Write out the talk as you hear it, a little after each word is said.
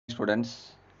students.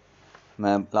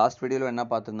 Last video என்ன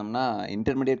பார்த்திருந்தோம்னா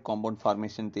intermediate compound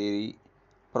formation theory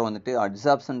அப்புறம் வந்துட்டு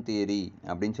adsorption theory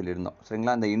அப்படின்னு சொல்லியிருந்தோம்.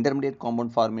 சரிங்களா? அந்த intermediate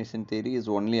compound formation theory is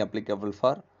only applicable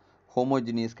for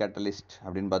homogeneous catalyst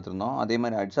அப்படின்னு பார்த்திருந்தோம். அதே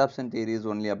மாதிரி adsorption theory is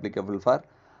only applicable for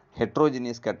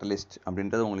heterogeneous catalyst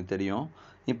அப்படின்றது உங்களுக்கு தெரியும்.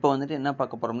 இப்போ வந்துட்டு என்ன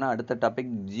பார்க்க போறோம்னா அடுத்த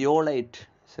டாபிக் ஜியோலைட்.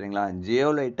 சரிங்களா?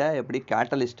 ஜியோலைட்டை எப்படி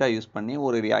கேட்டலிஸ்டாக யூஸ் பண்ணி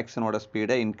ஒரு ரியாக்ஷனோட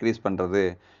ஸ்பீடை இன்க்ரீஸ் பண்ணுறது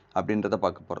அப்படின்றத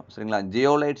பார்க்க போகிறோம். சரிங்களா?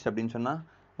 ஜியோலைட்ஸ் அப்படின்னு சொன்னால்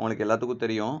உங்களுக்கு எல்லாத்துக்கும்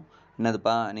தெரியும்.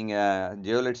 என்னதுப்பா, நீங்கள்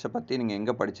ஜியோலைட்ஸை பற்றி நீங்கள்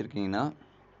எங்கே படிச்சிருக்கீங்கன்னா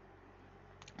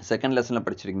செகண்ட் லெசனில்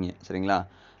படிச்சிருக்கீங்க. சரிங்களா?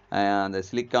 அந்த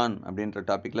சிலிக்கான் அப்படின்ற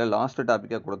டாப்பிக்கில் லாஸ்ட்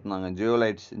டாப்பிக்காக கொடுத்துருந்தாங்க.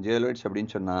 ஜியோலைட்ஸ்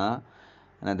அப்படின்னு சொன்னால்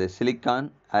என்னது, சிலிக்கான்,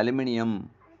 அலுமினியம்,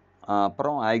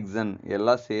 அப்புறம் ஆக்சன்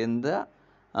எல்லாம் சேர்ந்து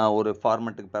ஒரு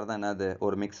ஃபார்மெட்டுக்கு பேர் தான் என்னது,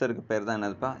 ஒரு மிக்சருக்கு பேர் தான்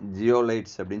என்னதுப்பா,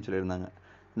 ஜியோலைட்ஸ் அப்படின்னு சொல்லியிருந்தாங்க.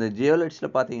 இந்த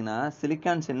ஜியோலைட்ஸில் பார்த்தீங்கன்னா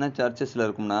சிலிக்கான்ஸ் என்ன சார்ஜஸில்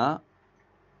இருக்கும்னா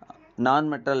நான்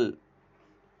மெட்டல்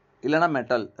இல்லைனா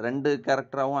மெட்டல் ரெண்டு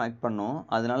கேரக்டராகவும் ஆக்ட் பண்ணும்.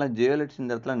 அதனால ஜியோலைட்ஸ்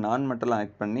இந்த இடத்துல நான் மெட்டலாக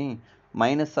ஆக்ட் பண்ணி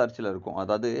மைனஸ் சார்ஜில் இருக்கும்.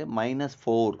 அதாவது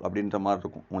 -4 அப்படின்ற மாதிரி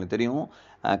இருக்கும். உங்களுக்கு தெரியும்,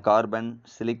 கார்பன்,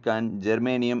 சிலிக்கான்,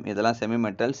 ஜெர்மேனியம் இதெல்லாம் செமி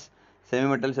மெட்டல்ஸ்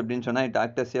அப்படின்னு சொன்னால் it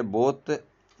act as a both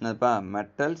என்னதுப்பா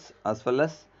மெட்டல்ஸ் அஸ் வெல்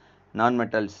அஸ் நான்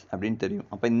மெட்டல்ஸ் அப்படின்னு தெரியும்.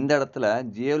 அப்போ இந்த இடத்துல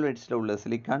ஜியோலைட்ஸில் உள்ள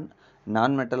சிலிக்கான்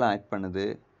நான் மெட்டலாக ஆக்ட் பண்ணுது.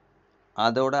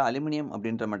 அதோட அலுமினியம்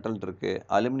அப்படின்ற மெட்டல் இருக்குது.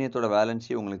 அலுமினியத்தோட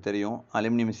வேலன்சி உங்களுக்கு தெரியும்,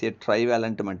 aluminium is a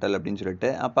trivalent metal அப்படின்னு சொல்லிட்டு.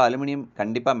 அப்போ அலுமினியம்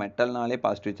கண்டிப்பாக மெட்டல்னாலே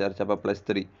பாசிட்டிவ் சார்ஜ், அப்போ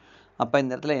 +3. அப்போ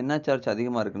இந்த இடத்துல என்ன சார்ஜ்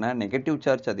அதிகமாக இருக்குன்னா நெகட்டிவ்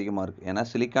சார்ஜ் அதிகமாக இருக்குது. ஏன்னா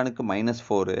சிலிக்கானுக்கு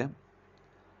 -4,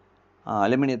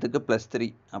 அலுமினியத்துக்கு +3.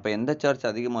 அப்போ எந்த சார்ஜ்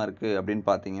அதிகமாக இருக்குது அப்படின்னு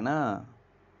பார்த்தீங்கன்னா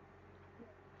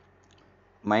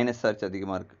மைனஸ் சார்ஜ்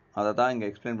அதிகமாக இருக்குது. அதை தான் இங்கே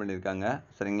எக்ஸ்பிளைன் பண்ணியிருக்காங்க.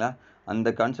 சரிங்களா? அந்த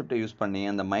கான்செப்டை யூஸ் பண்ணி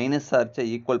அந்த மைனஸ் சார்ஜை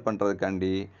ஈக்குவல்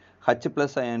பண்ணுறதுக்காண்டி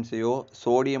H+ அயான்ஸையோ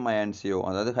சோடியம் அயான்ஸையோ,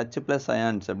 அதாவது H+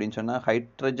 அயான்ஸ் அப்படின்னு சொன்னால்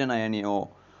ஹைட்ரஜன் அயனியோ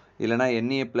இல்லைனா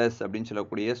Na+ அப்படின்னு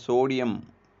சொல்லக்கூடிய சோடியம்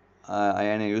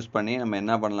அயனை யூஸ் பண்ணி நம்ம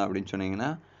என்ன பண்ணலாம் அப்படின்னு சொன்னீங்கன்னா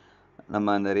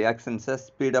நம்ம அந்த ரியாக்ஷன்ஸை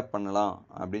ஸ்பீடப் பண்ணலாம்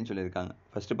அப்படின்னு சொல்லியிருக்காங்க.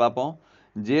 ஃபஸ்ட்டு பார்ப்போம்,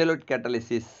 zeolite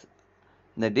catalysis.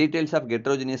 The details of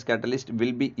heterogeneous catalyst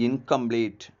will be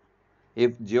incomplete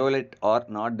if zeolite R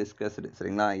not discussed.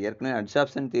 சரிங்களா? ஏற்கனவே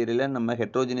அட்சார்ப்ஷன் தியரியில் நம்ம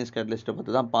ஹெட்ரோஜினியஸ் கேட்டலிஸ்ட்டை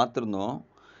பற்றி தான் பார்த்துருந்தோம்.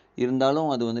 இருந்தாலும்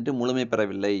அது வந்துட்டு முழுமை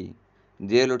பெறவில்லை,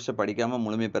 ஜியோலைட்ஸை படிக்காமல்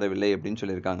முழுமை பெறவில்லை அப்படின்னு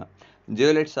சொல்லியிருக்காங்க.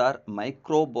 ஜியோலைட்ஸ் ஆர்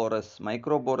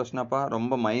மைக்ரோபோரஸ்னாப்பா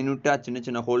ரொம்ப மைன்யூட்டாக சின்ன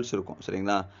சின்ன ஹோல்ஸ் இருக்கும்.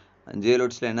 சரிங்களா?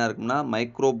 ஜியோலைட்ஸில் என்ன இருக்கும்னா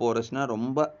மைக்ரோபோரஸ்னால்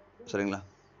ரொம்ப, சரிங்களா,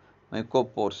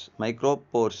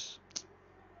 மைக்ரோபோர்ஸ்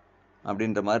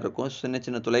அப்படின்ற மாதிரி இருக்கும், சின்ன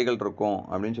சின்ன துளைகள் இருக்கும்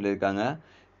அப்படின்னு சொல்லியிருக்காங்க.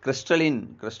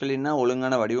 கிறிஸ்டலின்னா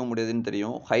ஒழுங்கான வடிவம் முடியாதுன்னு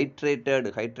தெரியும்.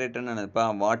 ஹைட்ரேட்டட்னு நினைப்பா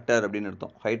வாட்டர் அப்படின்னு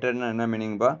அர்த்தம். ஹைட்ரேட்னா என்ன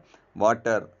மீனிங்ப்பா,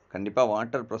 வாட்டர், கண்டிப்பாக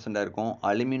வாட்டர் ப்ரெசென்ட்டாக இருக்கும்.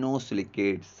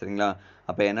 அலுமினோசிலிகேட்ஸ். சரிங்களா?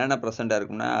 அப்போ என்னென்ன ப்ரெசென்ட்டாக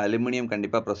இருக்கும்னா அலுமினியம்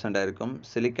கண்டிப்பாக ப்ரெசென்ட்டாக இருக்கும்,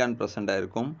 சிலிக்கான் ப்ரெசென்ட்டாக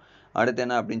இருக்கும். அடுத்து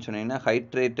என்ன அப்படின்னு சொன்னீங்கன்னா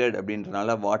ஹைட்ரேட்டட்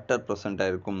அப்படின்றனால வாட்டர்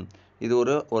ப்ரெசென்ட்டாக இருக்கும். இது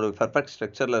ஒரு பெர்ஃபெக்ட்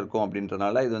ஸ்ட்ரக்சரில் இருக்கும்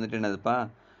அப்படின்றனால இது வந்துட்டு என்னதுப்பா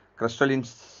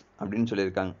கிறிஸ்டலின்ஸ் அப்படின்னு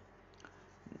சொல்லியிருக்காங்க.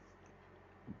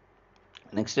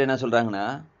 நெக்ஸ்ட் என்ன சொல்கிறாங்கன்னா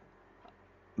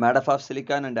made of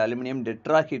silicon and aluminium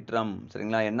டெட்ராஹீட்ரம்.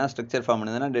 சரிங்களா? என்ன ஸ்ட்ரக்சர் ஃபார்ம்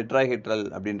பண்ணுதுன்னா டெட்ராஹீட்ரல்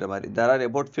அப்படின்ற மாதிரி. There are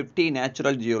about 50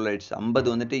 natural zeolites. 50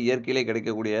 வந்துட்டு இயற்கையிலே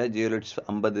கிடைக்கக்கூடிய ஜியோலைட்ஸ்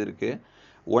 50 இருக்குது.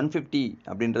 150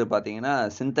 அப்படின்றது பார்த்தீங்கன்னா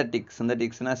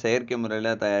சிந்தட்டிக்ஸ்னால் செயற்கை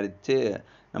முறையில் தயாரித்து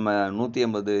நம்ம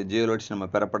 150 ஜியோலைட்ஸ் நம்ம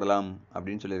பெறப்படலாம்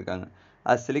அப்படின்னு சொல்லியிருக்காங்க.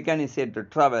 Silicon is a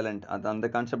டெட்ராவேலண்ட். அந்த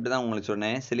கான்செப்ட் தான் உங்களுக்கு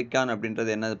சொன்னேன். சிலிக்கான்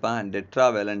அப்படின்றது என்னதுப்பா,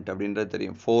 டெட்ராவேலண்ட் அப்படின்றது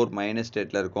தெரியும், 4-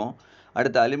 ஸ்டேட்டில் இருக்கும்.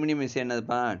 அடுத்து அலுமினியம் இஸ்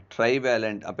என்னதுப்பா,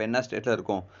 ட்ரைவேலண்ட். அப்போ என்ன ஸ்டேட்டில்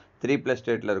இருக்கும், 3+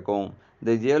 ஸ்டேட்டில் இருக்கும்.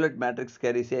 இந்த ஜியோலைட் மேட்ரிக்ஸ்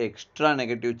கேரிஸ் ஏ எக்ஸ்ட்ரா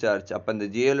நெகட்டிவ் சார்ஜ். அப்போ இந்த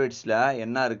ஜியோலைட்ஸில்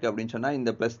என்ன இருக்குது அப்படின்னு சொன்னால்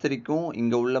இந்த +3க்கும்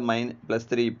இங்கே உள்ள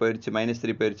 +3 போயிடுச்சு,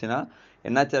 -3 போயிடுச்சுன்னா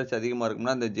என்ன சார்ஜ் அதிகமாக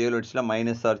இருக்கும்னா இந்த ஜியோலைட்ஸில்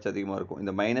மைனஸ் சார்ஜ் அதிகமாக இருக்கும்.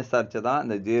 இந்த மைனஸ் சார்ஜை தான்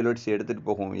இந்த ஜியோலைட்ஸ் எடுத்துகிட்டு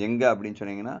போகும் எங்கே அப்படின்னு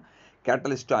சொன்னீங்கன்னா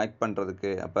கேட்டலிஸ்ட்டை ஆக்ட்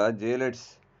பண்ணுறதுக்கு. அப்போ zeolites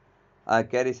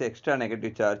carries extra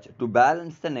negative charge. To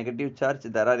balance the negative charge,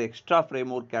 there are extra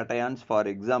framework cations, for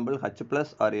example H+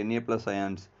 or Na+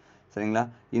 ions. சரிங்களா?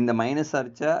 இந்த மைனஸ்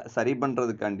சார்ஜை சரி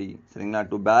பண்ணுறதுக்காண்டி, சரிங்களா,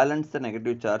 to balance the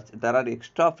negative charge there are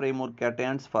extra framework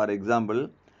cations, for example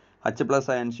H+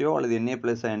 அயன்ஸையோ அல்லது Na+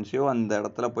 அயன்ஸையோ அந்த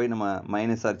இடத்துல போய் நம்ம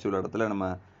மைனஸ் சார்ஜ் உள்ள இடத்துல நம்ம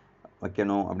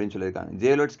வைக்கணும் அப்படின்னு சொல்லியிருக்காங்க.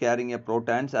 Zeolites carrying A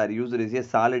protons are used is a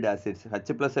solid acids.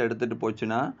 H+ எடுத்துகிட்டு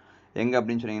போச்சுன்னா எங்கே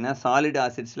அப்படின்னு சொன்னீங்கன்னா சாலிட்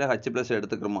ஆசிட்ஸில் H+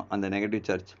 எடுத்துக்கிறோமா அந்த நெகட்டிவ்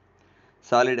சார்ஜ்.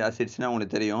 சாலிட் ஆசிட்ஸ்னால்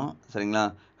உங்களுக்கு தெரியும், சரிங்களா,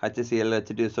 HCl,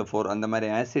 H2SO4 அந்த மாதிரி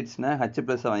ஆசிட்ஸ்னால்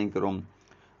H+ வாங்கிக்கிறோம்.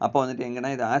 அப்போ வந்துட்டு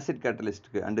எங்கன்னா இது acid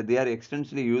கேட்டலிஸ்ட்டுக்கு and they are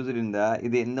extensively used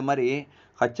இது இந்த மாதிரி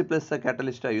H+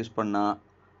 கேட்டலிஸ்ட்டாக யூஸ் பண்ணால்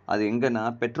அது எங்கன்னா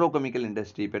பெட்ரோகெமிக்கல்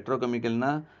இண்டஸ்ட்ரி.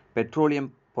 பெட்ரோகெமிக்கல்னால் பெட்ரோலியம்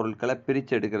பொருட்களை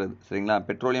பிரித்து எடுக்கிறது. சரிங்களா?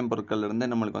 பெட்ரோலியம் பொருட்கள்லேருந்து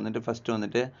நம்மளுக்கு வந்துட்டு ஃபஸ்ட்டு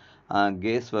வந்துட்டு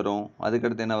கேஸ் வரும்.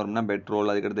 அதுக்கடுத்து என்ன வரும்னா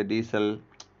பெட்ரோல், அதுக்கடுத்து டீசல்,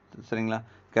 சரிங்களா,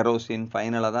 கெரோசின்,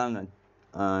 ஃபைனலாக தான்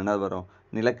என்ன வரும்,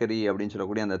 நிலக்கரி அப்படின்னு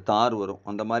சொல்லக்கூடிய அந்த தார் வரும்.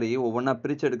 அந்த மாதிரி ஒவ்வொன்றா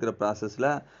பிரித்து எடுக்கிற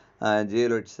ப்ராசஸில்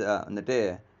ஜியோலைட்ஸ் வந்துட்டு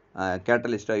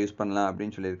கேட்டலிஸ்ட்டாக யூஸ் பண்ணலாம்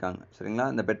அப்படின்னு சொல்லியிருக்காங்க. சரிங்களா?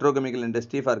 இந்த petrochemical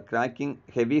industry for cracking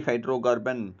heavy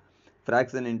hydrocarbon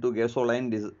fraction into gasoline,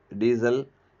 diesel,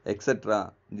 etc.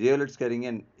 Zeolites carrying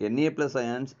an Na plus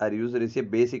ions are used as a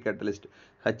basic catalyst.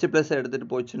 H plus எடுத்துட்டு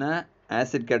போச்சுன்னா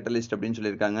acid catalyst அப்படின்னு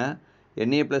சொல்லியிருக்காங்க.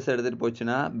 Na plus எடுத்துட்டு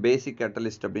போச்சுன்னா basic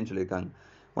catalyst அப்படின்னு சொல்லியிருக்காங்க.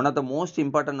 One of the most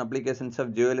important applications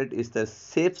of zeolite is the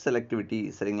safe selectivity.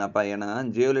 சரிங்களாப்பா? ஏன்னா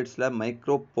zeolitesல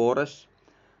micro porous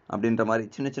அப்படின்ற மாதிரி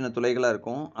சின்ன சின்ன துளைகளாக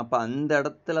இருக்கும். அப்போ அந்த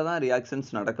இடத்துல தான் ரியாக்ஷன்ஸ்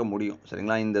நடக்க முடியும்.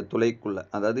 சரிங்களா? இந்த துளைக்குள்ளே,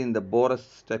 அதாவது இந்த போரஸ்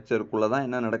ஸ்ட்ரக்சருக்குள்ளே தான்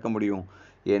என்ன நடக்க முடியும்,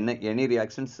 எனி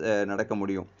ரியாக்ஷன்ஸ் நடக்க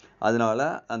முடியும். அதனால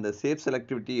அந்த சேஃப்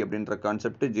செலக்டிவிட்டி அப்படின்ற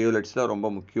கான்செப்ட் ஜியோலைட்ஸில் ரொம்ப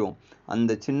முக்கியம்.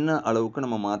 அந்த சின்ன அளவுக்கு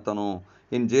நம்ம மாற்றணும்.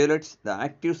 இன் zeolites the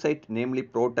active site namely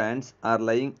protons R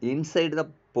lying inside the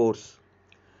force.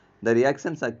 The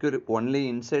reactions occur only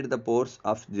inside the pores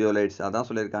of zeolites. அதான்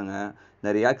சொல்லியிருக்காங்க.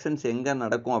 இந்த ரியாக்ஷன்ஸ் எங்கே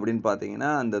நடக்கும் அப்படின்னு பார்த்தீங்கன்னா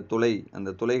அந்த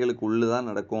துளைகளுக்கு உள்ளே தான்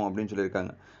நடக்கும் அப்படின்னு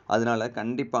சொல்லியிருக்காங்க. அதனால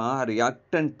கண்டிப்பாக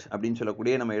ரியாக்டன்ட் அப்படின்னு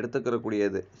சொல்லக்கூடிய நம்ம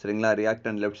எடுத்துக்கிறக்கூடியது, சரிங்களா,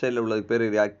 ரியாக்டன்ட் லெஃப்ட் சைடில் உள்ளதுக்கு பேர்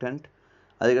ரியாக்டன்ட்,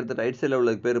 அதுக்கடுத்து ரைட் சைடில்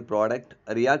உள்ளதுக்கு பேர் ப்ராடக்ட்.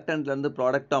 ரியாக்டன்ட்லேருந்து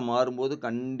ப்ராடக்டாக மாறும்போது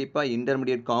கண்டிப்பாக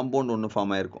இன்டர்மீடியட் காம்பவுண்ட் ஒன்று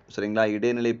ஃபார்ம் ஆகிருக்கும். சரிங்களா?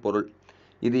 இடைநிலை பொருள்.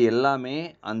 இது எல்லாமே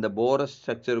அந்த போரஸ்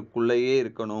ஸ்ட்ரக்சருக்குள்ளேயே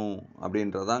இருக்கணும்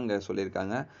அப்படின்றதான் அங்கே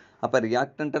சொல்லியிருக்காங்க. அப்போ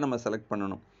ரியாக்டண்ட்டை நம்ம செலக்ட்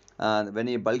பண்ணணும். when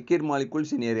a bulkier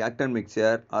molecules in a reactant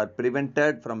mixture are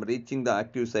prevented from reaching the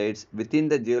active sites within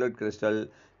the zeolite crystal,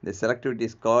 the selectivity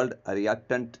is called a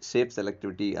reactant safe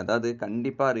selectivity. அதாவது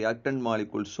கண்டிப்பாக ரியாக்டன்ட்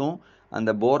மாலிகுல்ஸும்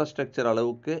அந்த போரஸ் ஸ்ட்ரக்சர்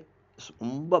அளவுக்கு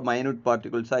ரொம்ப minute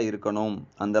பார்ட்டிகிள்ஸாக இருக்கணும்,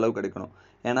 அந்த அளவுக்கு எடுக்கணும்.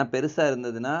 ஏன்னா பெருசாக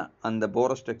இருந்ததுன்னா அந்த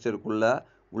போரஸ் ஸ்ட்ரக்சருக்குள்ளே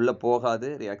உள்ளே போகாது,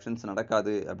 ரியாக்ஷன்ஸ்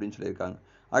நடக்காது அப்படின்னு சொல்லியிருக்காங்க.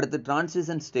 அடுத்து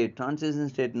டிரான்சிஷன்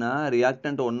ஸ்டேட்னா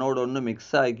ரியாக்டன்ட் ஒன்னோட ஒன்று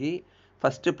மிக்ஸ் ஆகி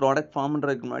ஃபஸ்ட்டு ப்ராடக்ட் ஃபார்ம்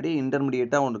பண்ணுறதுக்கு முன்னாடி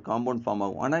இன்டர்மீடியேட்டாக ஒன்று காம்பவுண்ட் ஃபார்ம்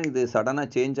ஆகும். ஆனால் இது சடனாக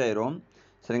சேஞ்ச் ஆயிரும்.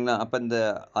 சரிங்களா? அப்போ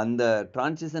அந்த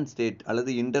டிரான்சிஷன் ஸ்டேட்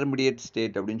அல்லது இன்டர்மீடியேட்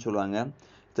ஸ்டேட் அப்படின்னு சொல்லுவாங்க.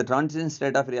 The transition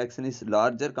state of reaction is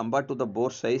larger compared to the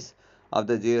bore size of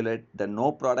the zeolite, the no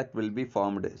product will be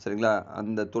formed. சரிங்களா?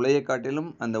 அந்த துளையை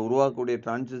காட்டிலும் அந்த உருவாக்கக்கூடிய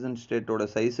டிரான்சிஷன் ஸ்டேட்டோட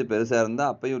சைஸு பெருசாக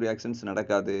இருந்தால் அப்பையும் ரியாக்ஷன்ஸ்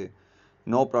நடக்காது,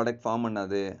 நோ ப்ராடக்ட் ஃபார்ம்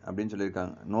பண்ணாது அப்படின்னு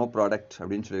சொல்லியிருக்காங்க. நோ ப்ராடக்ட்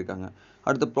அப்படின்னு சொல்லியிருக்காங்க.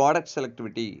 அடுத்து product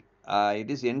selectivity.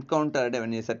 It is என்கவுண்டர்டு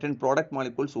when a certain product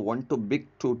molecules want to big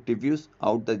to diffuse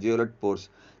out the zeolite pores.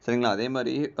 சரிங்களா? அதே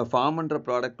மாதிரி ஃபார்ம் பண்ணுற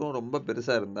ப்ராடக்ட்டும் ரொம்ப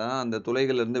பெருசாக இருந்தால் அந்த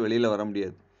துளைகள்லேருந்து வெளியில் வர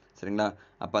முடியாது. சரிங்களா?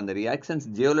 அப்போ அந்த ரியாக்ஷன்ஸ்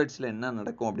ஜியோலைட்ஸில் என்ன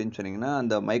நடக்கும் அப்படின்னு சொன்னீங்கன்னா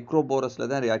அந்த மைக்ரோபோரஸில்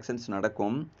தான் ரியாக்ஷன்ஸ்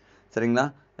நடக்கும். சரிங்களா?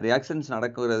 ரியாக்ஷன்ஸ்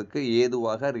நடக்கிறதுக்கு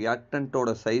ஏதுவாக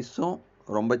ரியாக்டன்ட்டோட சைஸும்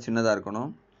ரொம்ப சின்னதாக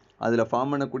இருக்கணும், அதில்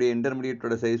ஃபார்ம் பண்ணக்கூடிய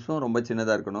இன்டர்மீடியேட்டோட சைஸும் ரொம்ப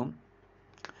சின்னதாக இருக்கணும்,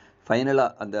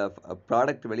 ஃபைனலாக அந்த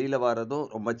ப்ராடக்ட் வெளியில் வர்றதும்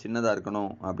ரொம்ப சின்னதாக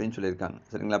இருக்கணும் அப்படின்னு சொல்லியிருக்காங்க.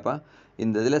 சரிங்களாப்பா?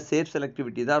 இந்த இதில் சேஃப்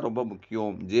செலக்டிவிட்டி தான் ரொம்ப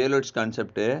முக்கியம். ஜியோலைட்ஸ்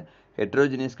கான்செப்ட்டு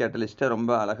ஹெட்ரோஜினியஸ் கேட்டலிஸ்ட்டை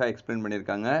ரொம்ப அழகாக எக்ஸ்பிளைன்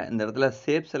பண்ணியிருக்காங்க. இந்த இடத்துல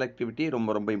சேஃப் செலக்டிவிட்டி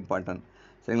ரொம்ப ரொம்ப இம்பார்ட்டன்ட்.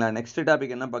 சரிங்களா? நெக்ஸ்ட்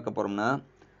டாபிக் என்ன பார்க்க போகிறோம்னா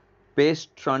பேஸ்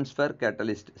ட்ரான்ஸ்ஃபர்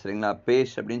கேட்டலிஸ்ட். சரிங்களா?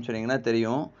 பேஸ் அப்படின்னு சொன்னீங்கன்னா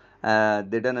தெரியும்,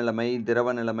 திட நிலைமை,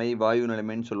 திரவ நிலைமை, வாயு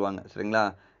நிலைமைன்னு சொல்லுவாங்க. சரிங்களா?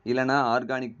 இல்லைனா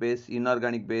ஆர்கானிக் பேஸ்,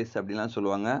 இன்ஆர்கானிக் பேஸ் அப்படிலாம்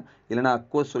சொல்லுவாங்க. இல்லைனா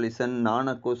அக்வஸ் சொல்யூஷன்,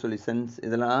 நான் அக்வஸ் சொல்யூஷன்ஸ்,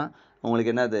 இதெல்லாம்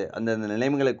உங்களுக்கு என்னது அந்த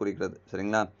நிலைமைகளை குறிக்கிறது.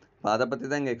 சரிங்களா? இப்போ அதை பற்றி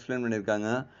தான் இங்கே எக்ஸ்பிளைன் பண்ணியிருக்காங்க.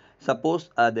 Suppose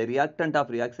the reactant of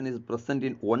reaction is present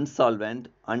in one solvent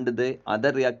and the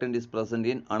other reactant is present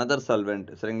in another solvent.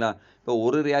 சரிங்களா? இப்போ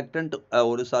ஒரு ரியாக்டன்ட்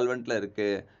ஒரு சால்வெண்ட்டில்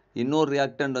இருக்குது, இன்னொரு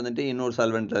ரியாக்டன்ட் வந்துட்டு இன்னொரு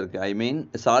சால்வெண்ட்டில் இருக்குது. ஐ மீன்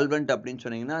சால்வெண்ட் அப்படின்னு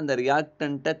சொன்னீங்கன்னா அந்த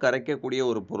ரியாக்டண்ட்டை கரைக்கக்கூடிய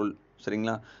ஒரு பொருள்.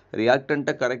 சரிங்களா?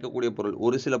 ரியாக்டண்ட்டை கரைக்கக்கூடிய பொருள்.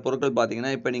 ஒரு சில பொருட்கள்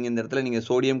பார்த்தீங்கன்னா இப்போ நீங்கள் இந்த இடத்துல நீங்கள்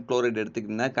சோடியம் குளோரைட்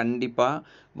எடுத்துக்கிட்டிங்கன்னா கண்டிப்பாக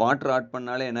வாட்டர் ஆட்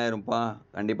பண்ணாலே என்ன ஆயிரும்ப்பா,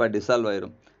 கண்டிப்பாக டிசால்வ்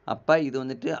ஆயிரும். அப்போ இது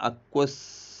வந்துட்டு அக்வஸ்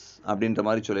அப்படின்ற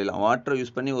மாதிரி சொல்லிடலாம். வாட்டரை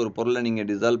யூஸ் பண்ணி ஒரு பொருளை நீங்கள்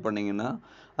டிசால்வ் பண்ணிங்கன்னா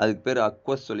அதுக்கு பேர்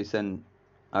அக்வஸ் சொல்யூஷன்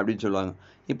அப்படின்னு சொல்லுவாங்க.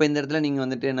 இப்போ இந்த இடத்துல நீங்கள்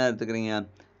வந்துட்டு என்ன எடுத்துக்கிறீங்க,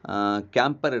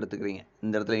 கேம்பர் எடுத்துக்கிறீங்க.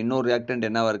 இந்த இடத்துல இன்னொரு ரியாக்டன்ட்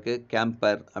என்னவாக இருக்குது,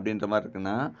 கேம்பர் அப்படின்ற மாதிரி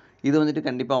இருக்குன்னா இது வந்துட்டு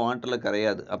கண்டிப்பாக வாட்டரில்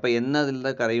கரையாது. அப்போ என்ன இதில்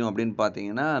தான் கரையும் அப்படின்னு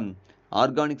பார்த்தீங்கன்னா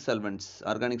organic solvents.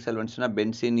 Organic சால்வெண்ட்ஸ்னால்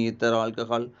benzene, ether,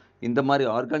 alcohol, இந்த மாதிரி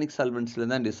ஆர்கானிக்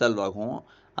சால்வெண்ட்ஸில் தான் டிசால்வ் ஆகும்.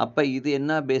 அப்போ இது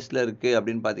என்ன பேஸில் இருக்குது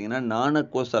அப்படின்னு பார்த்தீங்கன்னா நான்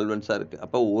அக்வஸ் சால்வெண்ட்ஸாக இருக்குது.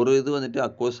 அப்போ ஒரு இது வந்துட்டு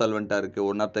அக்வஸ் சால்வெண்ட்டாக இருக்குது,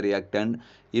 ஒன் ஆஃப் த ரியாக்டன்ட்.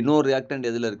 இன்னொரு ரியாக்டன்ட்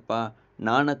எதில் இருக்குப்பா,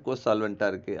 நான் அக்வஸ்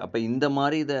சால்வெண்ட்டாக இருக்குது. அப்போ இந்த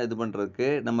மாதிரி இதை இது பண்ணுறதுக்கு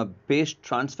நம்ம பேஸ்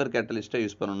ட்ரான்ஸ்ஃபர் கேட்டலிஸ்ட்டை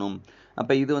யூஸ் பண்ணணும்.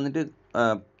 அப்போ இது வந்துட்டு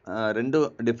ரெண்டு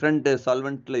டிஃப்ரெண்ட்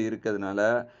சால்வெண்ட்டில் இருக்கிறதுனால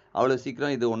அவ்வளோ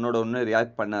சீக்கிரம் இது ஒன்றோட ஒன்று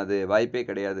ரியாக்ட் பண்ணாது, வாய்ப்பே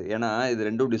கிடையாது. ஏன்னா இது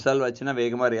ரெண்டும் டிசால்வ் ஆச்சுன்னா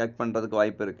வேகமாக ரியாக்ட் பண்ணுறதுக்கு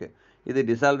வாய்ப்பு இருக்குது. இது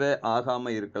டிசால்வே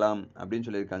ஆகாமல் இருக்கலாம் அப்படின்னு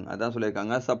சொல்லியிருக்காங்க. அதான்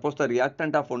சொல்லியிருக்காங்க, suppose the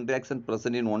reactant of one reaction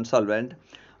present in one solvent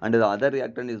and the other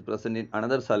reactant is present in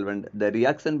another solvent, the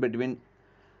reaction between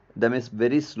them is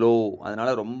very slow.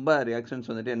 அதனால் ரொம்ப ரியாக்ஷன்ஸ்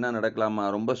வந்துட்டு என்ன நடக்கலாமா,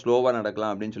 ரொம்ப ஸ்லோவாக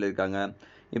நடக்கலாம் அப்படின்னு சொல்லியிருக்காங்க.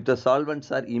 If the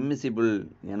solvents R immiscible,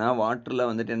 ஏன்னா வாட்டரில்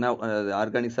வந்துட்டு என்ன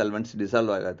ஆர்கானிக் சால்வெண்ட்ஸ்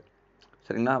டிசால்வ் ஆகாது.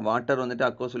 சரிங்களா, வாட்டர் வந்துட்டு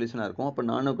அக்வா சொல்யூஷனாக இருக்கும். அப்போ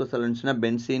நான் அக்வா சொல்யூஷனா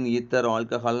பென்சின், ஈத்தர்,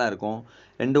 ஆல்கஹால்லாம் இருக்கும்.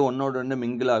 ரெண்டும் ஒன்னோட ரெண்டு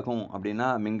மிங்கிள் ஆகும் அப்படின்னா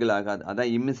மிங்கிள் ஆகாது.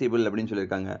 அதான் இம்மிசிபிள் அப்படின்னு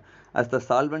சொல்லியிருக்காங்க. as the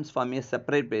solvents form a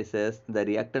separate bases, the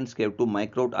reactants have to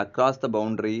migrate across the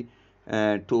boundary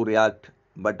to react,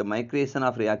 but migration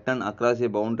of reactant across a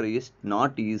boundary is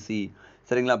not easy.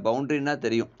 சரிங்களா, பவுண்ட்ரின்னா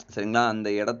தெரியும். சரிங்களா, அந்த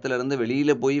இடத்துல இருந்து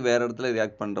வெளியில் போய் வேறு இடத்துல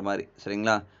ரியாக்ட் பண்ணுற மாதிரி.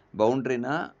 சரிங்களா,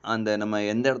 பவுண்ட்ரினா அந்த நம்ம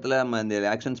எந்த இடத்துல நம்ம இந்த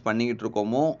ரியாக்ஷன்ஸ் பண்ணிக்கிட்டு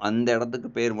இருக்கோமோ அந்த இடத்துக்கு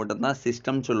பேர் மட்டும்தான்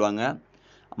சிஸ்டம் சொல்லுவாங்க.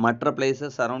 மற்ற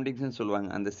பிளேஸஸ் சரௌண்டிங்ஸ்னு சொல்லுவாங்க.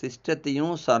 அந்த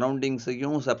சிஸ்டத்தையும்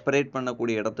சரௌண்டிங்ஸையும் செப்பரேட்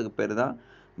பண்ணக்கூடிய இடத்துக்கு பேர் தான்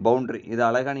பவுண்ட்ரி. இது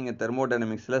அழகாக நீங்கள்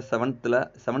தெர்மோடைனமிக்ஸில்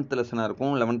செவன்த் லெசனாக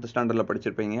இருக்கும், 11th ஸ்டாண்டர்டில்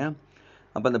படிச்சிருப்பீங்க.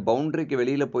 அப்போ அந்த பவுண்ட்ரிக்கு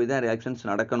வெளியில் போய் தான் ரியாக்ஷன்ஸ்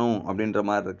நடக்கணும் அப்படின்ற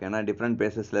மாதிரி இருக்குது, ஏன்னா டிஃப்ரெண்ட்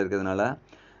பேஸஸில் இருக்கிறதுனால.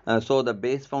 So the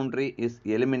base boundary is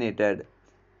eliminated.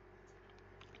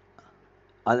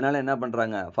 அதனால என்ன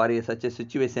பண்ணுறாங்க, for A such a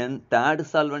situation third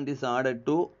solvent is added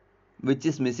to which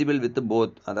is miscible with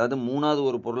both. அதாவது மூணாவது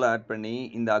ஒரு பொருளை ஆட் பண்ணி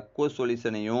இந்த அக்வோ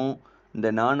சொல்யூஷனையும் இந்த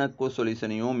நான் அக்வோ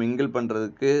சொல்யூஷனையும் மிங்கிள்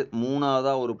பண்ணுறதுக்கு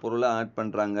மூணாவதாக ஒரு பொருளை ஆட்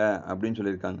பண்ணுறாங்க அப்படின்னு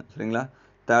சொல்லியிருக்காங்க. சரிங்களா,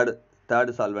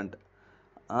 தேர்டு சால்வெண்ட்.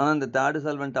 ஆனால் இந்த தேர்டு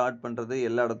சால்வெண்ட் ஆட் பண்ணுறது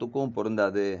எல்லா இடத்துக்கும்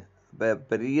பொருந்தாது. இப்போ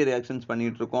பெரிய ரியாக்ஷன்ஸ்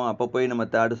பண்ணிகிட்டு இருக்கோம், அப்போ போய் நம்ம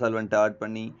தேர்டு சால்வெண்ட் ஆட்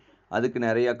பண்ணி அதுக்கு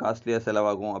நிறையா காஸ்ட்லியாக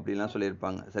செலவாகும் அப்படின்லாம்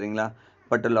சொல்லியிருப்பாங்க. சரிங்களா,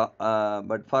 but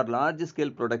for large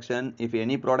scale production, if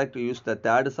any product use the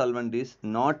third solvent is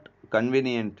not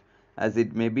convenient as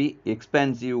it may be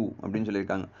expensive அப்படின்னு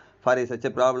சொல்லியிருக்காங்க. for such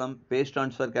a problem, phase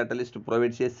transfer catalyst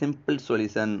provides a simple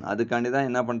solution. அதுக்காண்டி தான்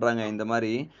என்ன பண்ணுறாங்க, இந்த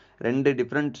மாதிரி ரெண்டு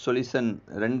different solution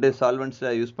ரெண்டு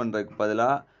சால்வெண்ட்ஸில் யூஸ் பண்ணுறதுக்கு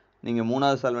பதிலாக நீங்கள்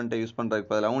மூணாவது சால்வெண்ட்டை யூஸ்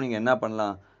பண்ணுறதுக்கு பதிலாகவும் நீங்கள் என்ன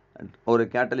பண்ணலாம், ஒரு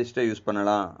கேட்டலிஸ்ட்டை யூஸ்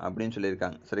பண்ணலாம் அப்படின்னு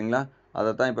சொல்லியிருக்காங்க. சரிங்களா, அதை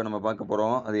தான் இப்போ நம்ம பார்க்க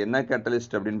போகிறோம். அது என்ன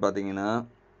கேட்டலிஸ்ட் அப்படின்னு பார்த்தீங்கன்னா,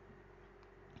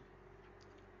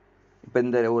 இப்போ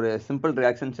இந்த ஒரு சிம்பிள்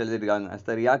ரியாக்ஷன்ஸ் எழுதியிருக்காங்க. as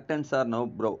the reactants are now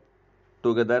brought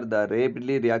together, the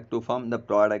rapidly react to form the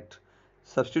product.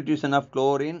 substitution of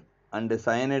chlorine and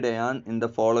cyanide ion in the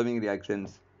following reactions.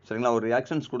 சரிங்களா, ஒரு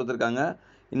ரியாக்ஷன்ஸ் கொடுத்துருக்காங்க,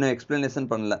 இன்னும் எக்ஸ்பிளனேஷன்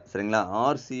பண்ணல. சரிங்களா,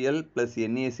 RCl +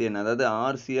 NaCN, அதாவது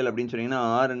RCl அப்படின்னு சொன்னீங்கன்னா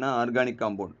ஆர்னா ஆர்கானிக்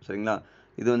காம்பவுண்ட். சரிங்களா,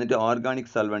 இது வந்துட்டு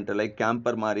ஆர்கானிக் சால்வெண்ட் லைக்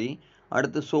கேம்பர் மாதிரி.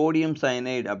 அடுத்து சோடியம்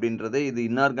சயனைடு அப்படின்றது இது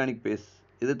இன்ஆர்கானிக் பேஸ்,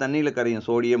 இது தண்ணியில் கரையும்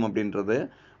சோடியம் அப்படின்றது,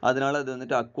 அதனால அது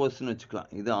வந்துட்டு அக்வஸ்ன்னு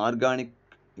வச்சுக்கலாம். இது ஆர்கானிக்,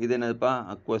 இது என்னதுப்பா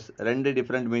அக்வஸ். ரெண்டு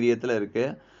டிஃப்ரெண்ட் மீடியத்தில்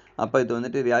இருக்குது. அப்போ இது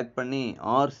வந்துட்டு ரியாக்ட் பண்ணி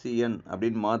RCN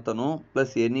அப்படின்னு மாற்றணும்,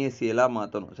 ப்ளஸ் NaCl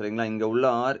மாற்றணும். சரிங்களா, இங்கே உள்ள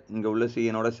R இங்கே உள்ள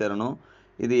CNோட சேரணும்,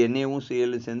 இது NAவும்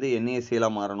CL சேர்ந்து NaCl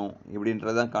மாறணும்,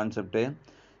 இப்படின்றது தான் கான்செப்ட்டு.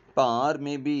 இப்போ R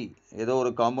மேபி ஏதோ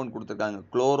ஒரு காம்பவுண்ட் கொடுத்துருக்காங்க,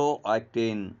 குளோரோ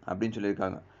ஆக்டேன் அப்படின்னு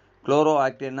சொல்லியிருக்காங்க. குளோரோ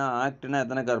ஆக்டேன்னா, ஆக்டுனா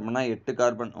எத்தனை கார்பன்னா 8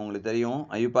 கார்பன். உங்களுக்கு தெரியும்,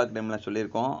 ஐயூபாக் டைமில்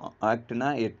சொல்லியிருக்கோம், ஆக்டுனா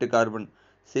 8 கார்பன்.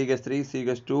 CH3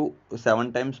 CH2 7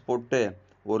 டைம்ஸ் போட்டு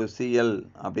ஒரு Cl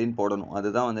அப்படின்னு போடணும்.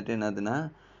 அதுதான் வந்துட்டு என்னதுன்னா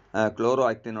குளோரோ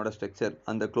ஆக்டேனோட ஸ்ட்ரக்சர்.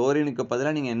 அந்த குளோரினுக்கு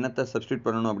பதிலாக நீங்கள் என்னத்தை சப்ஸ்டியூட்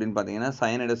பண்ணணும் அப்படின்னு பார்த்தீங்கன்னா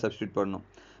சயனைடை சப்ஸ்டியூட் பண்ணணும்.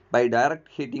 By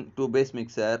direct heating 2 base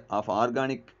mixture of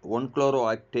organic 1 chloro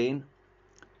octane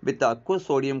with aqueous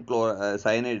sodium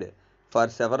cyanide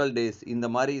for several days. இந்த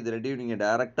மாதிரி இது ரெண்டையும் நீங்கள்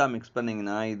டைரெக்டாக மிக்ஸ்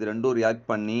பண்ணிங்கன்னா இது ரெண்டும் ரியாக்ட்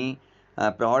பண்ணி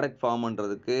ப்ராடக்ட் ஃபார்ம்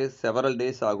பண்ணுறதுக்கு செவரல்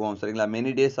டேஸ் ஆகும். சரிங்களா,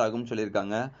 மெனி டேஸ் ஆகும்னு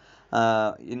சொல்லியிருக்காங்க.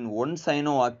 இன் ஒன்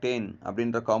சைனோ ஆக்டேன்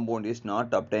அப்படின்ற காம்பவுண்ட் இஸ்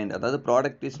நாட் அப்டைன்ட், அதாவது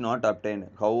product is not obtained.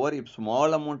 Hour இப்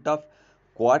small amount of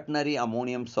quaternary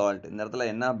ammonium salt, இந்த இடத்துல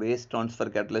என்ன பேஸ்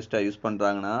ட்ரான்ஸ்ஃபர் கேட்டலிஸ்ட்டாக யூஸ்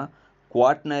பண்ணுறாங்கன்னா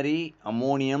குவாட்னரி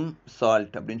அமோனியம்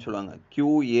சால்ட் அப்படின்னு சொல்லுவாங்க,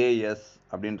 QAS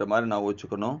அப்படின்ற மாதிரி நான்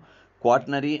வச்சுக்கணும்.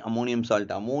 குவாட்னரி அமோனியம்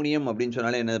சால்ட், அமோனியம் அப்படின்னு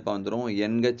சொன்னாலே என்னப்பா வந்துடும்,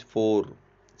 NH4.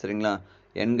 சரிங்களா,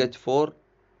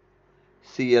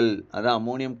 NH4Cl, அதான்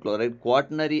ammonium chloride.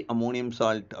 Quaternary ammonium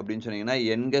salt அப்படின்னு சொன்னீங்கன்னா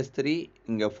NH3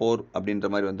 இங்கே 4 அப்படின்ற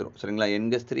மாதிரி வந்துடும். சரிங்களா,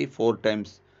 NH3 4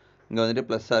 டைம்ஸ், இங்கே வந்துட்டு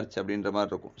ப்ளஸ் ஆர்ச் அப்படின்ற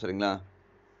மாதிரி இருக்கும். சரிங்களா,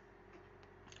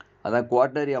 அதான்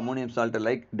quaternary ammonium salt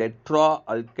like tetra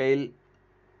alkyl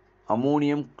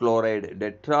ammonium chloride.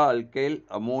 Tetra alkyl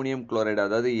ammonium chloride,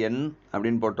 அதாவது N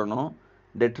அப்படின்னு போட்டணும்.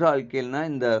 டெட்ரா அல்கைல்னா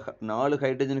இந்த 4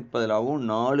 ஹைட்ரஜனுக்கு பதிலாகவும்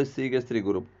 4 CH3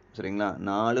 குரூப். சரிங்களா,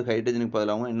 4 ஹைட்ரஜனுக்கு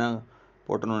பதிலாகவும் என்ன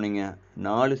போட்டணும், நீங்கள்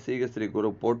 4 CH3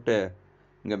 குரூப் போட்டு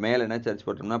இங்கே மேலே என்ன சார்ஜ்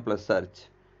போட்டோம்னா ப்ளஸ் சார்ஜ்,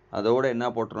 அதோடு என்ன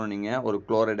போட்டணும் நீங்கள் ஒரு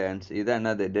குளோரைடு ஆன்ஸ். இதான்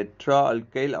என்னது, டெட்ரா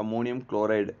அல்கைல் அமோனியம்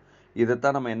குளோரைடு.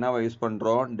 இதைத்தான் நம்ம என்னவா யூஸ்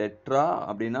பண்ணுறோம், டெட்ரா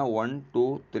அப்படின்னா 1 2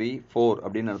 3 4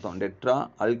 அப்படின்னு அர்த்தம். டெட்ரா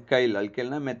அல்கைல்,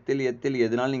 அல்கைல்னா மெத்தில் எத்தில்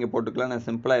எதுனாலும் நீங்கள் போட்டுக்கலாம். நான்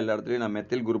சிம்பிளாக எல்லா இடத்துலையும் நான்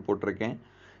மெத்தில் குரூப் போட்டிருக்கேன்.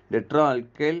 Tetra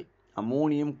alkyl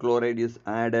ammonium chloride is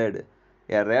added.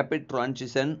 A rapid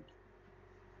transition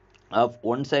of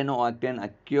 1 cyanooctane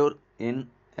occur in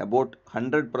about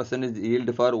 100% yield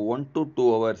for 1 to 2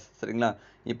 hours. சரிங்களா?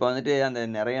 இப்போ வந்துட்டு அந்த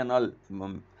நிறைய நாள்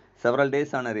செவரல்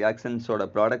டேஸ் ஆன ரியாக்ஷன்ஸோட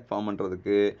ப்ராடக்ட் ஃபார்ம்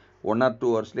பண்ணுறதுக்கு 1 or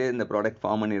 2 ஹவர்ஸ்லேயே இந்த ப்ராடக்ட்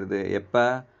ஃபார்ம் பண்ணிடுது. எப்போ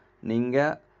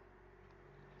நீங்கள்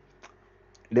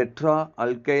tetra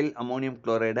alkyl ammonium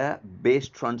குளோரைடை base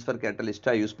transfer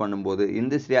கேட்டலிஸ்டாக use பண்ணும்போது, in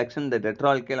this reaction the tetra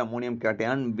alkyl ammonium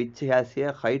cation which has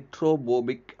a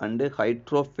hydrophobic and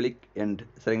hydrophilic end.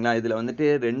 சரிங்களா? இதில் வந்துட்டு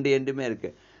ரெண்டு எண்டுமே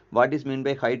இருக்குது. What is mean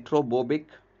by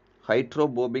hydrophobic?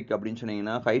 Hydrophobic அப்படின்னு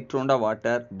சொன்னீங்கன்னா ஹைட்ரோண்டா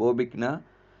வாட்டர், போபிக்னா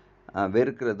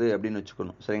வெறுக்கிறது அப்படின்னு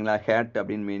வச்சுக்கணும். சரிங்களா? ஹேட்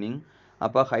அப்படின்னு மீனிங்.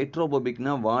 அப்போ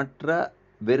ஹைட்ரோபோபிக்னா வாட்டரை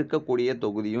வெறுக்கக்கூடிய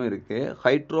தொகுதியும் இருக்குது.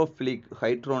 ஹைட்ரோஃபிலிக்,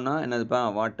 ஹைட்ரோனா என்னதுப்பா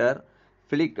வாட்டர்,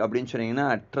 ஃபிலிக் அப்படின்னு சொன்னீங்கன்னா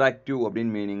அட்ராக்டிவ்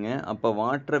அப்படின்னு மீனிங்கு. அப்போ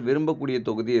வாட்டரை விரும்பக்கூடிய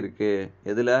தொகுதி இருக்குது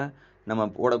எதில், நம்ம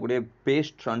போடக்கூடிய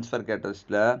பேஸ்ட் ட்ரான்ஸ்ஃபர்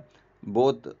கேட்டலிஸ்டில்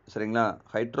போத். சரிங்களா?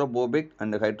 ஹைட்ரோபோபிக்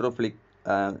அண்ட் ஹைட்ரோஃபிலிக்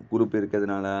குரூப்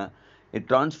இருக்கிறதுனால it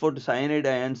transport cyanide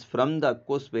ions from the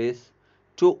aqueous base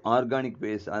to organic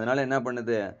base. அதனால் என்ன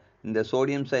பண்ணுது, இந்த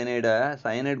சோடியம் சயனைடை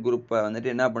சயனைட் குரூப்பை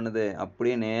வந்துட்டு என்ன பண்ணுது,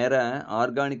 அப்படியே நேராக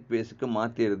ஆர்கானிக் பேஸுக்கு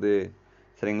மாற்றிடுது.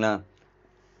 சரிங்களா?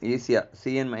 ஈஸியாக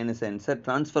CN-ஸை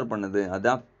ட்ரான்ஸ்ஃபர் பண்ணுது.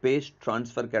 அதான் பேஸ்ட்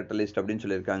ட்ரான்ஸ்ஃபர் கேட்டலிஸ்ட் அப்படின்னு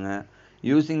சொல்லியிருக்காங்க.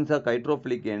 Using the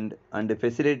hydrophilic end and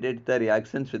facilitate the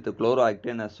reactions with chloro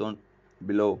octane as shown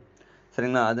below.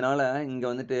 சரிங்களா? அதனால் இங்கே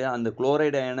வந்துட்டு அந்த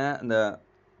குளோரைடு அயனை, இந்த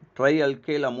ட்ரை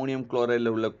அல்கைல் அமோனியம்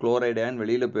குளோரைடில் உள்ள குளோரைடு அயன்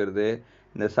வெளியில் போயிடுது.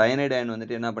 இந்த சயனைடு அயன்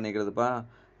வந்துட்டு என்ன பண்ணிக்கிறதுப்பா,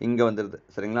 இங்கே வந்துடுது.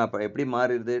 சரிங்களா? அப்போ எப்படி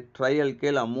மாறிடுது, ட்ரை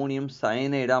அல்கைல் அமோனியம்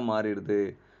சயனைடாக மாறிடுது.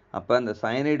 அப்போ அந்த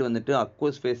சயனைடு வந்துட்டு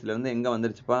அக்வஸ் ஃபேஸ்லேருந்து எங்கே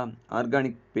வந்துருச்சுப்பா,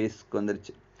 ஆர்கானிக் பேஸ்க்கு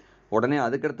வந்துருச்சு. உடனே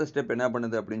அதுக்கடுத்த ஸ்டெப் என்ன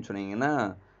பண்ணுது அப்படின்னு சொன்னீங்கன்னா,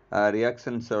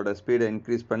 ரியாக்ஷன்ஸோட ஸ்பீடை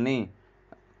இன்க்ரீஸ் பண்ணி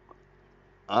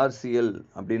RCl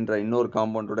அப்படின்ற இன்னொரு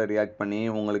காம்பவுண்டோட ரியாக்ட் பண்ணி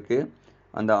உங்களுக்கு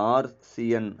அந்த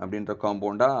RCN அப்படின்ற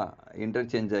காம்பவுண்டாக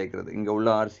இன்டர்சேஞ்ச் ஆகிக்கிறது. இங்கே உள்ள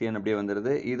RCN அப்படியே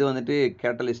வந்துடுது. இது வந்துட்டு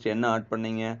கேட்டலிஸ்ட் என்ன ஆட்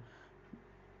பண்ணீங்க,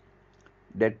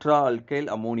 டெட்ரா அல்கைல்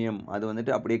அமோனியம், அது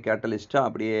வந்துட்டு அப்படியே கேட்டலிஸ்ட்டாக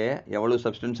அப்படியே எவ்வளோ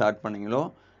சப்ஸ்டன்ஸ் ஆட் பண்ணீங்களோ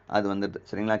அது வந்துடுது.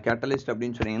 சரிங்களா? கேட்டலிஸ்ட்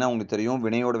அப்படின்னு சொன்னீங்கன்னா உங்களுக்கு தெரியும்,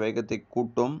 வினையோட வேகத்தை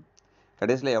கூட்டும்.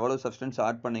 கடைசியில் எவ்வளோ சப்ஸ்டன்ஸ்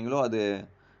ஆட் பண்ணீங்களோ அது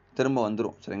திரும்ப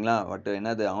வந்துடும். சரிங்களா? பட்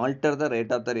என்னது, alter the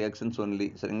rate of the reactions only.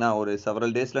 சரிங்களா? ஒரு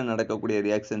செவரல் டேஸில் நடக்கக்கூடிய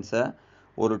ரியாக்ஷன்ஸை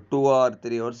ஒரு 2 or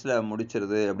 3 ஹவர்ஸில்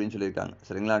முடிச்சிருது அப்படின்னு சொல்லியிருக்காங்க.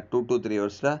 சரிங்களா? 2 to 3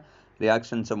 ஹவர்ஸில்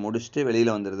ரியாக்ஷன்ஸை முடிச்சுட்டு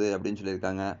வெளியில் வந்துடுது அப்படின்னு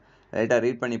சொல்லியிருக்காங்க. ரைட்டாக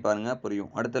ரீட் பண்ணி பாருங்கள்,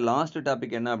 புரியும். அடுத்த லாஸ்ட்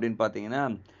டாபிக் என்ன அப்படின்னு பார்த்தீங்கன்னா,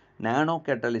 நானோ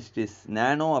கேட்டலிஸ்டிஸ்.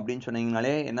 நானோ அப்படின்னு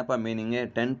சொன்னீங்கனாலே என்னப்பா மீனிங்கு,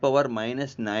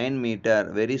 10⁻⁹ மீட்டர்,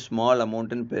 வெரி ஸ்மால்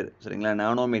அமௌண்ட்டுன்னு பேர். சரிங்களா?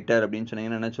 நானோ மீட்டர் அப்படின்னு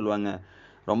சொன்னீங்கன்னா என்ன சொல்லுவாங்க,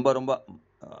 ரொம்ப ரொம்ப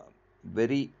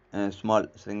வெரி ஸ்மால்.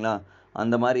 சரிங்களா?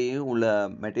 அந்த மாதிரி உள்ள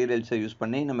மெட்டீரியல்ஸை யூஸ்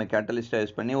பண்ணி நம்ம கேட்டலிஸ்ட்டை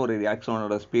யூஸ் பண்ணி ஒரு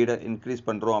ரியாக்ஷனோட ஸ்பீடை இன்க்ரீஸ்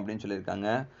பண்ணுறோம் அப்படின்னு சொல்லியிருக்காங்க.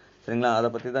 சரிங்களா? அதை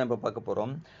பற்றி தான் இப்போ பார்க்க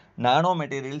போகிறோம். நானோ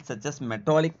மெட்டீரியல்ஸ் சச்சஸ்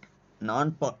மெட்டாலிக்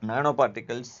நானோ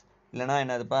பார்ட்டிகல்ஸ், இல்லைனா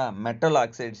என்னதுப்பா மெட்டல்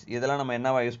ஆக்சைட்ஸ், இதெல்லாம் நம்ம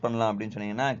என்னவா யூஸ் பண்ணலாம் அப்படின்னு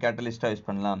சொன்னீங்கன்னா கேட்டலிஸ்ட்டாக யூஸ்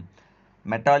பண்ணலாம்.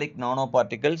 மெட்டாலிக் நானோ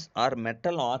பார்ட்டிகல்ஸ் ஆர்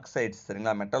மெட்டல் ஆக்சைட்ஸ்.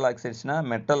 சரிங்களா? Metal ஆக்சைட்ஸ்னால்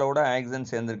மெட்டலோட action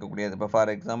சேர்ந்துருக்கக்கூடியது. இப்போ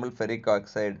for example ferric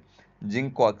oxide,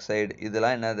 zinc oxide,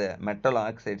 இதெல்லாம் என்னது மெட்டல்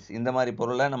ஆக்சைட்ஸ். இந்த மாதிரி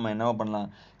பொருளை நம்ம என்ன பண்ணலாம்,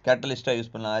 கேட்டலிஸ்ட்டாக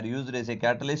யூஸ் பண்ணலாம். Are used as a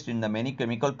catalyst in the many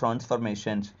chemical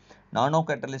transformations. Nano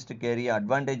catalyst carry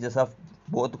advantages of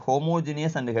both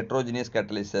homogeneous and heterogeneous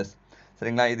கேட்டலிஸ்டஸ்.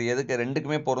 சரிங்களா? இது எதுக்கு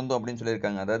ரெண்டுக்குமே பொருந்தும் அப்படின்னு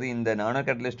சொல்லியிருக்காங்க. அதாவது இந்த நானோ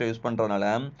கேட்டலிஸ்ட்டை யூஸ் பண்ணுறதுனால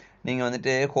நீங்கள்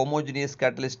வந்துட்டு ஹோமோஜினியஸ்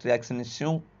கேட்டலிஸ்ட்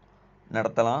ரியாக்ஷன்ஸையும்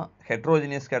நடத்தலாம்,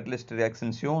 ஹெட்ரோஜினியஸ் கேட்டலிஸ்ட்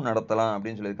ரியாக்ஷன்ஸையும் நடத்தலாம்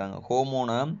அப்படின்னு சொல்லியிருக்காங்க.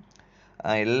 ஹோமோனா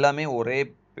எல்லாமே ஒரே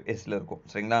பேஸில் இருக்கும்.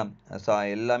 சரிங்களா?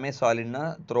 எல்லாமே சாலிட்னா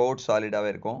த்ரூ அவுட் சாலிடாகவே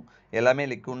இருக்கும், எல்லாமே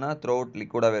லிக்விட்னா த்ரூ அவுட்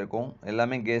லிக்விடாகவே இருக்கும்,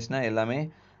 எல்லாமே கேஸ்னால் எல்லாமே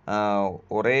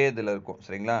ஒரே இதில் இருக்கும்.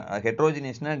 சரிங்களா?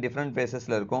 ஹெட்ரோஜினியஸ்னால் டிஃப்ரெண்ட்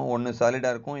ஃபேஸஸில் இருக்கும். ஒன்று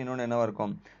சாலிடாக இருக்கும், இன்னொன்று என்னவாக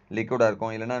இருக்கும், லிக்விடாக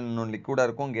இருக்கும், இல்லைனா இன்னொன்று லிக்விடாக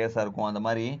இருக்கும், கேஸாக இருக்கும். அந்த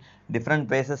மாதிரி டிஃப்ரெண்ட்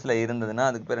ஃபேஸஸில் இருந்ததுன்னா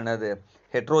அதுக்கு பேர் என்னது,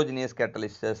 ஹெட்ரோஜினியஸ்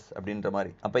கேட்டலிஸ்டஸ் அப்படின்ற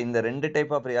மாதிரி. அப்போ இந்த ரெண்டு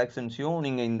டைப் ஆஃப் ரியாக்ஷன்ஸையும்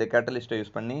நீங்கள் இந்த கேட்டலிஸ்ட்டை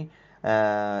யூஸ் பண்ணி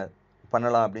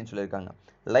பண்ணலாம் அப்படின்னு சொல்லியிருக்காங்க.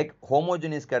 Like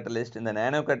homogeneous catalyst, in the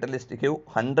nano catalyst give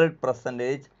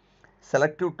 100%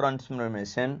 selective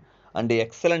transformation and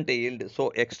excellent yield, so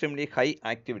extremely high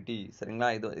activity. சரிங்களா?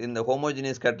 இது இந்த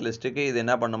ஹோமோஜினியஸ் கேட்டலிஸ்ட்டுக்கு இது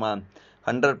என்ன பண்ணுமா,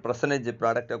 100%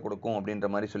 ப்ராடக்டை கொடுக்கும் அப்படின்ற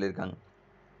மாதிரி சொல்லியிருக்காங்க.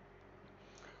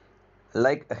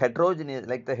 Like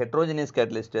the heterogeneous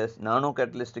catalysts, nano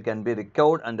catalyst can be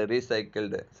recovered and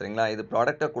recycled. சரிங்களா? இது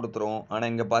ப்ராடக்டை கொடுத்துரும். ஆனால்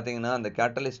இங்கே பார்த்தீங்கன்னா அந்த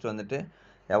கேட்டலிஸ்ட் வந்துட்டு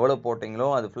எவ்வளோ போட்டிங்களோ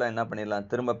அது ஃபுல்லாக என்ன பண்ணிடலாம்,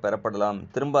 திரும்ப பெறப்படலாம்,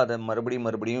 திரும்ப அதை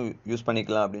மறுபடியும் யூஸ்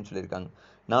பண்ணிக்கலாம் அப்படின்னு சொல்லியிருக்காங்க.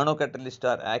 நானோ catalyst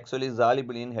are actually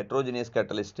soluble in heterogeneous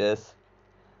catalysts.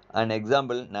 An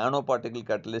example, nano particle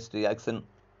catalyst reaction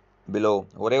below.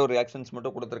 ஒரே ஒரு ரியாக்ஷன்ஸ்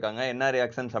மட்டும் கொடுத்துருக்காங்க. என்ன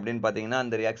ரியாக்ஷன்ஸ் அப்படின்னு பார்த்தீங்கன்னா,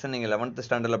 அந்த ரியாக்ஷன் நீங்கள் 11th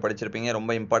ஸ்டாண்டர்டில் படிச்சிருப்பீங்க.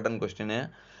 ரொம்ப இம்பார்ட்டன்ட் கொஸ்டின்.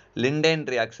 லிண்டேன்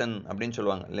ரியாக்ஷன் அப்படின்னு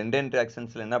சொல்லுவாங்க. லிண்டேன்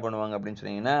ரியாக்ஷன்ஸில் என்ன பண்ணுவாங்க அப்படின்னு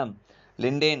சொன்னீங்கன்னா,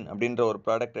 லிண்டேன் அப்படின்ற ஒரு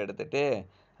ப்ராடக்ட் எடுத்துகிட்டு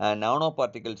நானோ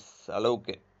பார்ட்டிகல்ஸ்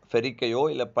அளவுக்கு ஃபெரிக்கையோ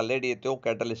இல்லை பல்லேடியத்தையோ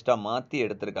கேட்டலிஸ்ட்டாக மாற்றி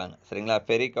எடுத்திருக்காங்க. சரிங்களா?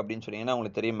 ஃபெரிக் அப்படின்னு சொன்னீங்கன்னா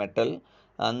உங்களுக்கு தெரியும் மெட்டல்.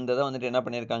 அந்த இதை வந்துட்டு என்ன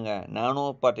பண்ணியிருக்காங்க, நானோ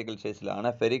பார்ட்டிகல் சைஸில்.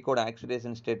 ஆனால் ஃபெரிக்கோட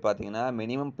ஆக்சிடேஷன் ஸ்டேட் பார்த்தீங்கன்னா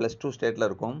மினிமம் +2 ஸ்டேட்டில்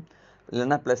இருக்கும்,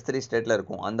 இல்லைன்னா +3 ஸ்டேட்டில்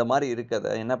இருக்கும். அந்த மாதிரி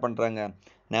இருக்கிறத என்ன பண்ணுறாங்க,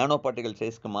 நானோ பார்ட்டிகல்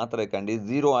சைஸ்க்கு மாற்றுறதுக்காண்டி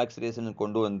 0 ஆக்சிடேஷனுக்கு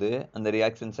கொண்டு வந்து அந்த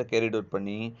ரியாக்ஷன்ஸை கேரிட் அவுட்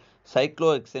பண்ணி சைக்ளோ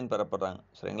ஹெக்சேன் பெறப்படுறாங்க.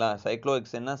 சரிங்களா? Cyclo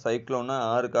ஹெக்சேன்னா, சைக்ளோன்னா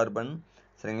 6 carbon.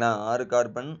 சரிங்களா? 6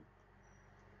 கார்பன்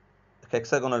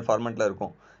ஹெக்ஸாகோனல் ஃபார்மெட்டில்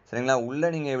இருக்கும். சரிங்களா? உள்ளே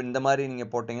நீங்கள் இந்த மாதிரி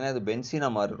நீங்கள் போட்டிங்கன்னா இது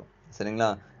பென்சீனாக மாறிடும்.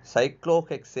 சரிங்களா? சைக்ளோ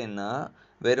ஹெக்சேன்னா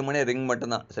வெறுமனே ரிங்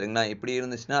மட்டும்தான். சரிங்களா? இப்படி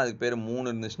இருந்துச்சுன்னா அதுக்கு பேர் 3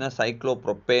 இருந்துச்சுன்னா சைக்ளோ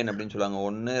ப்ரொப்பேன் அப்படின்னு சொல்லுவாங்க.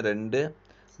 1 2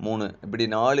 3. இப்படி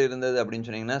 4 இருந்தது அப்படின்னு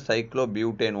சொன்னீங்கன்னா சைக்ளோ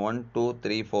பியூட்டேன் 1 2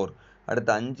 3 4.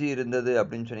 அடுத்து 5 இருந்தது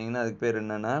அப்படின்னு சொன்னீங்கன்னா அதுக்கு பேர்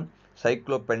என்னென்னா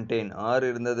சைக்ளோ பென்டேன். 6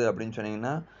 இருந்தது அப்படின்னு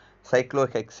சொன்னீங்கன்னா சைக்ளோ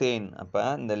ஹெக்சேன். அப்போ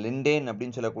இந்த லிண்டேன்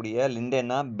அப்படின்னு சொல்லக்கூடிய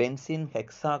லிண்டேன்னா பென்சின்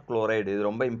ஹெக்ஸா குளோரைடு. இது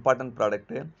ரொம்ப important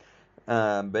product.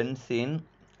 Benzene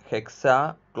hexa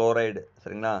chloride.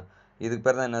 சரிங்களா? இதுக்கு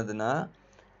பேர் தான் என்னதுன்னா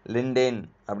லிண்டேன்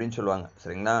அப்படின்னு சொல்லுவாங்க.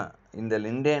 சரிங்களா? இந்த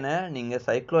லிண்டேனை நீங்கள்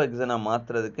சைக்ளோ ஹெக்சனாக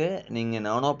மாற்றுறதுக்கு நீங்கள்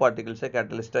நானோ பார்ட்டிகல்ஸை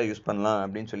கேட்டலிஸ்ட்டாக யூஸ் பண்ணலாம்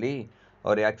அப்படின்னு சொல்லி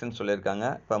ஒரு ரியாக்ஷன் சொல்லியிருக்காங்க.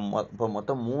 இப்போ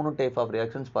மொத்தம் 3 டைப் ஆஃப்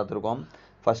ரியாக்ஷன்ஸ் பார்த்துருக்கோம்.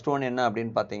 ஃபர்ஸ்ட் ஒன் என்ன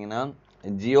அப்படின்னு பார்த்தீங்கன்னா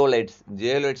ஜியோலைட்ஸ்.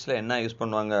 ஜியோலைட்ஸில் என்ன யூஸ்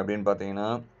பண்ணுவாங்க அப்படின்னு பார்த்தீங்கன்னா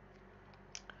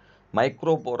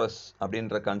மைக்ரோபோரஸ்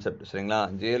அப்படின்ற கான்செப்ட். சரிங்களா?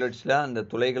 ஜியோலைட்ஸில் அந்த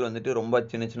துளைகள் வந்துட்டு ரொம்ப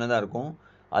சின்னதாக இருக்கும்.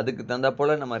 அதுக்கு தகுந்த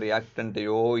போல் நம்ம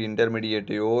ரியாக்டண்ட்டையோ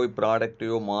இன்டர்மீடியேட்டையோ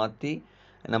ப்ராடக்டையோ மாற்றி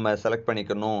நம்ம செலக்ட்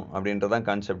பண்ணிக்கணும் அப்படின்றதான்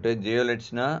கான்செப்ட்.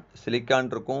 ஜியோலைட்ஸ்னால் சிலிக்கான்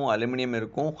இருக்கும், அலுமினியம்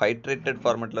இருக்கும், ஹைட்ரேட்டட்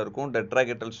ஃபார்மெட்டில் இருக்கும்,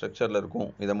 டெட்ராகெட்டல் ஸ்ட்ரக்சரில் இருக்கும்.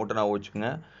 இதை மட்டும் நான்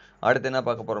வச்சுக்கோங்க. அடுத்து என்ன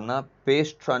பார்க்க போகிறோம்னா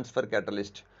base transfer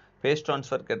catalyst. Base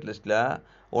transfer கேட்டலிஸ்ட்டில்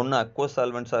ஒன்று அக்வஸ்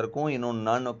சால்வெண்ட்ஸாக இருக்கும், இன்னொன்று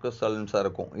நான் அக்வஸ் சால்வெண்ட்ஸாக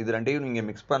இருக்கும். இது ரெண்டையும் நீங்கள்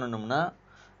மிக்ஸ் பண்ணணும்னா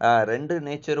 2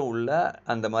 நேச்சரும் உள்ள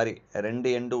அந்த மாதிரி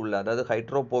 2 எண்டு உள்ள, அதாவது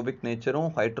ஹைட்ரோபோபிக் நேச்சரும்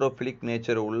ஹைட்ரோஃபிலிக்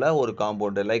நேச்சரும் உள்ள ஒரு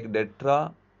காம்பவுண்டு லைக் டெட்ரா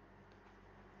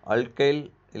அல்கைல்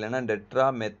இல்லைனா tetra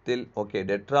methyl. Okay,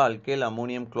 tetra alkyl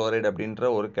ammonium chloride அப்படின்ற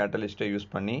ஒரு கேட்டலிஸ்ட்டை யூஸ்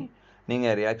பண்ணி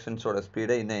நீங்கள் ரியாக்ஷன்ஸோட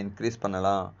ஸ்பீடை இன்னும் இன்க்ரீஸ்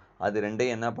பண்ணலாம். அது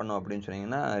ரெண்டையும் என்ன பண்ணும் அப்படின்னு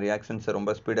சொன்னீங்கன்னா ரியாக்ஷன்ஸை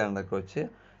ரொம்ப ஸ்பீடாக நடக்க வச்சு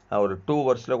ஒரு 2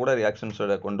 ஹவர்ஸில் கூட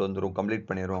ரியாக்ஷன்ஸோட கொண்டு வந்துடும், கம்ப்ளீட்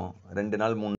பண்ணிடும். 2 நாள் 3